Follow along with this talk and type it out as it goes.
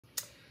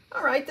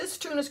All right, this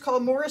tune is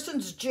called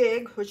Morrison's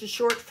Jig, which is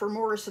short for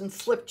Morrison's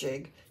Slip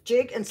Jig.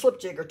 Jig and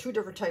slip jig are two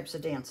different types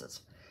of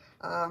dances.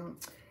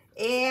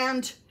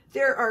 And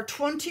there are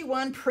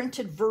 21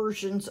 printed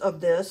versions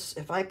of this.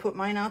 If I put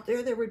mine out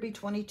there, there would be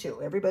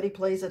 22. Everybody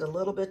plays it a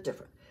little bit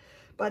different.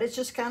 But it's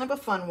just kind of a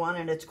fun one,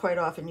 and it's quite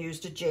often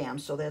used at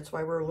jams, so that's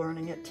why we're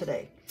learning it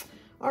today.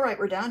 All right,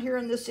 we're down here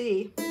in this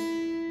E,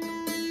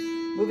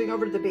 moving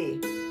over to the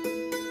B,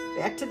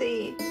 back to the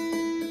E,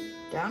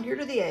 down here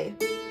to the A,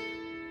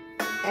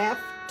 F,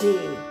 D,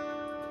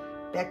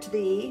 back to the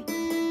E,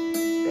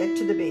 back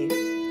to the B,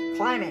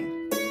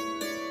 climbing.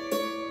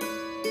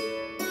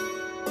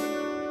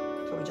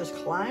 So we just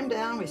climb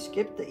down, we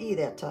skipped the E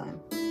that time.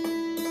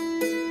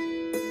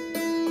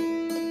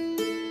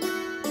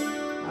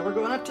 Now we're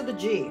going up to the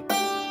G,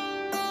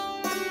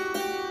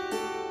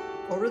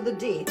 over the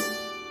D,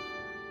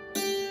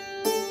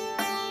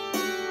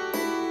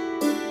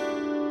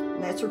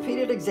 and that's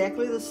repeated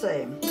exactly the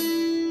same.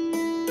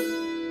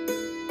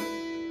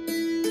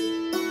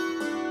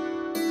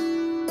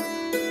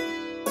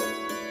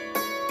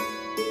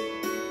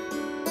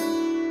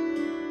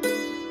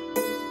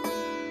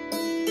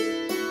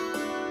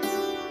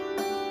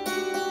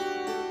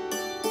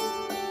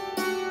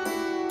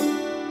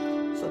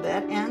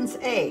 That ends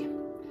A.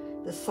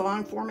 The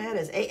song format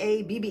is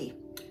A-A-B-B.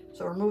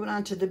 So we're moving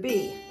on to the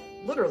B,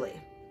 literally.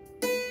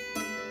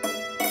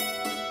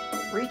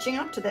 Reaching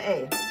up to the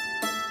A.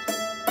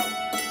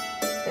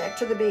 Back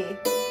to the B.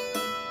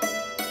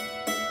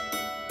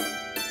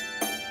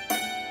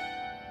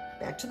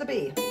 Back to the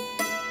B.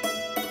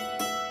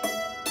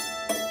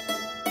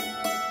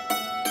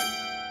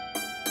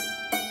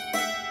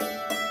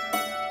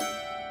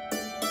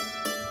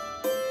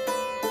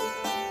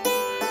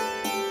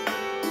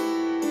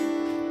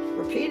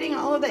 Repeating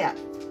all of that.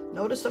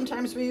 Notice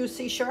sometimes we use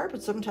C sharp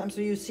and sometimes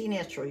we use C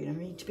natural. You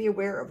need to be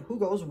aware of who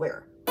goes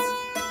where.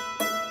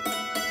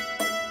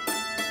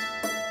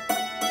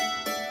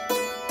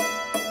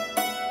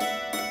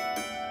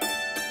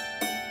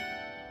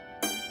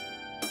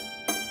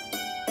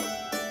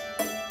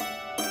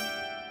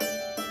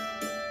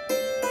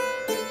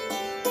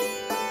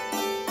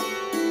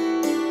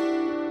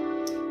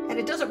 And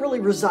it doesn't really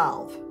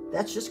resolve.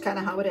 That's just kind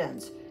of how it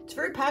ends. It's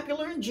very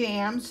popular in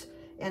jams,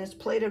 and it's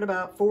played at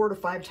about 4 to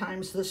 5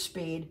 times the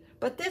speed,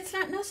 but that's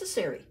not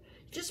necessary.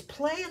 Just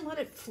play and let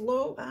it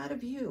flow out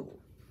of you.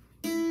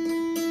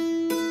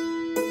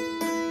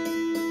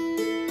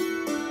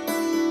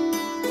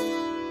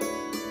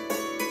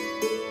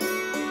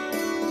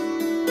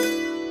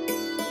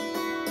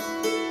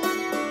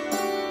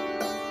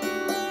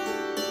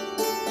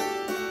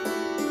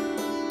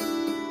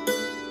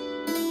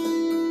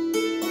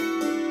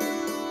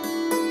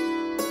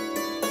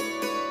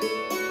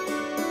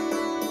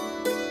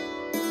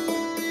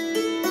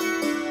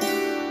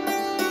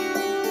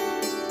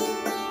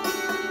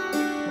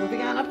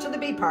 Up to the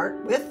B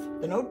part with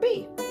the note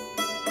B.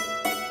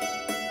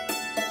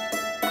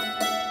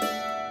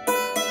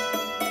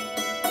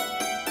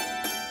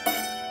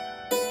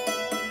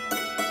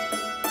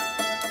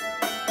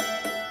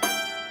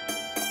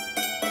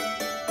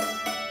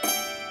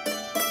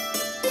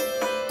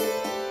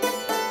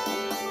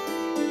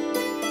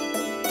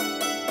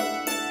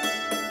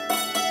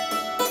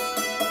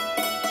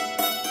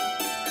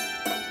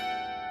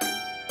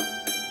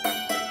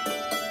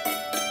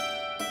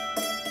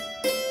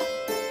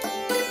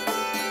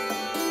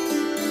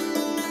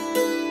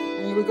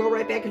 We go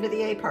right back into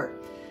the A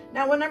part.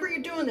 Now, whenever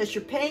you're doing this,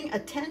 you're paying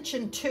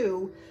attention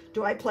to,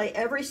 do I play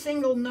every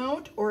single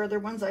note or are there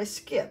ones I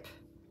skip?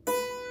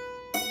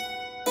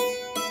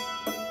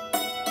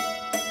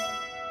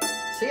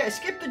 See, I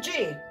skipped the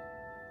G.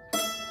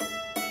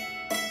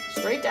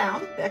 Straight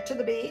down, back to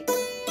the B.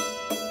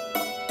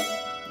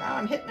 Now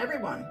I'm hitting every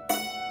one.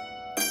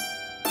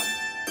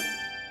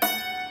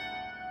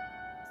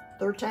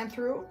 Third time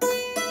through.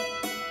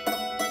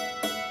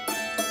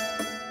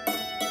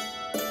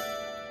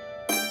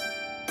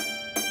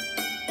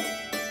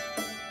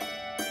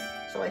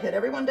 So I hit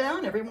everyone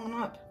down, everyone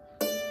up.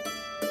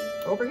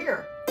 Over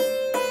here.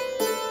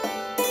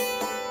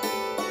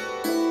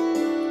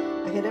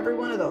 I hit every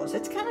one of those.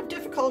 It's kind of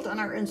difficult on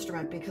our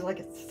instrument because, like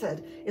I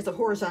said, it's a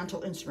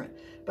horizontal instrument.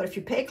 But if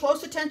you pay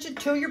close attention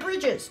to your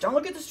bridges, don't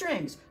look at the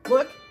strings,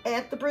 look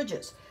at the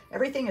bridges.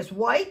 Everything is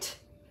white.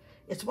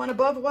 It's one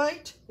above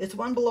white, it's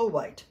one below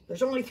white.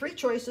 There's only 3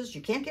 choices.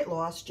 You can't get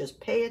lost. Just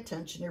pay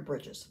attention to your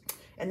bridges.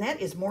 And that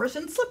is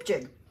Morrison's Slip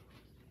Jig.